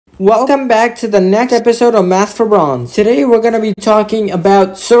Welcome back to the next episode of Math4Bronx. Today we're going to be talking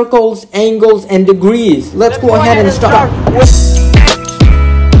about circles, angles, and degrees. Let's go ahead and start.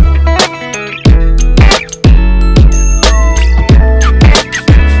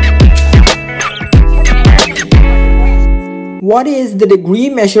 What is the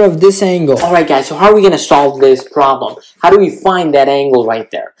degree measure of this angle? Alright guys, so how are we going to solve this problem? How do we find that angle right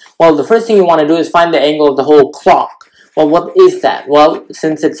there? Well, the first thing you want to do is find the angle of the whole clock. Well, what is that? Well,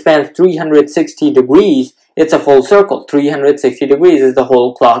 since it spans 360 degrees, it's a full circle. 360 degrees is the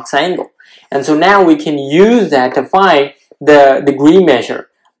whole clock's angle. And so now we can use that to find the degree measure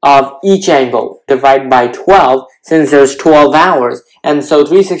of each angle divided by 12, since there's 12 hours. And so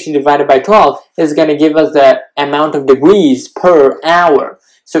 360 divided by 12 is going to give us the amount of degrees per hour.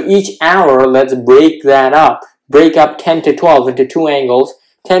 So each hour, let's break that up. Break up 10 to 12 into two angles,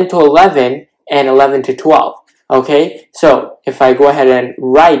 10 to 11 and 11 to 12. Okay, so if I go ahead and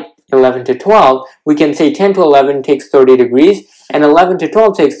write 11 to 12, we can say 10 to 11 takes 30 degrees and 11 to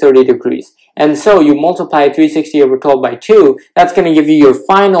 12 takes 30 degrees. And so you multiply 360 over 12 by 2, that's going to give you your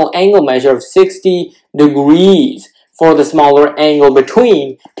final angle measure of 60 degrees for the smaller angle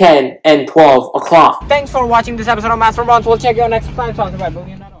between 10 and 12 o'clock. Thanks for watching this episode of Math4Bronx. We'll check you out next time. Sponsored by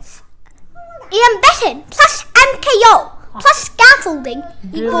Brilliant.org. Ambition plus MKO plus scaffolding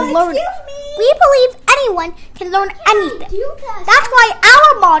equal learning. We believe anyone can learn anything. That's why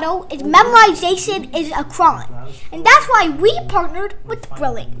our motto is memorization is a crime. And that's why we partnered with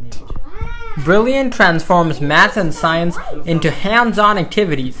Brilliant. Brilliant transforms math and science into hands-on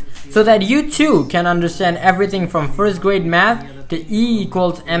activities so that you too can understand everything from first grade math to E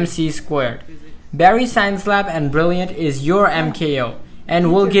equals MC squared. Barry Science Lab and Brilliant is your MKO,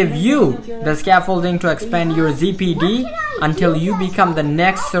 and will give you the scaffolding to expand your ZPD until you become the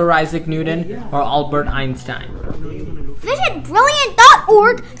next Sir Isaac Newton or Albert Einstein. Visit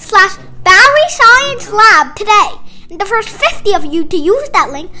brilliant.org/Barry Science Lab today. And the first 50 of you to use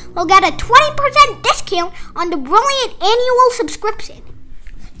that link will get a 20% discount on the Brilliant annual subscription.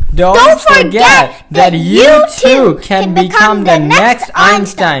 Don't forget that you too can become the next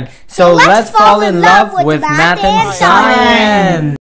Einstein. So let's fall in love with math and science.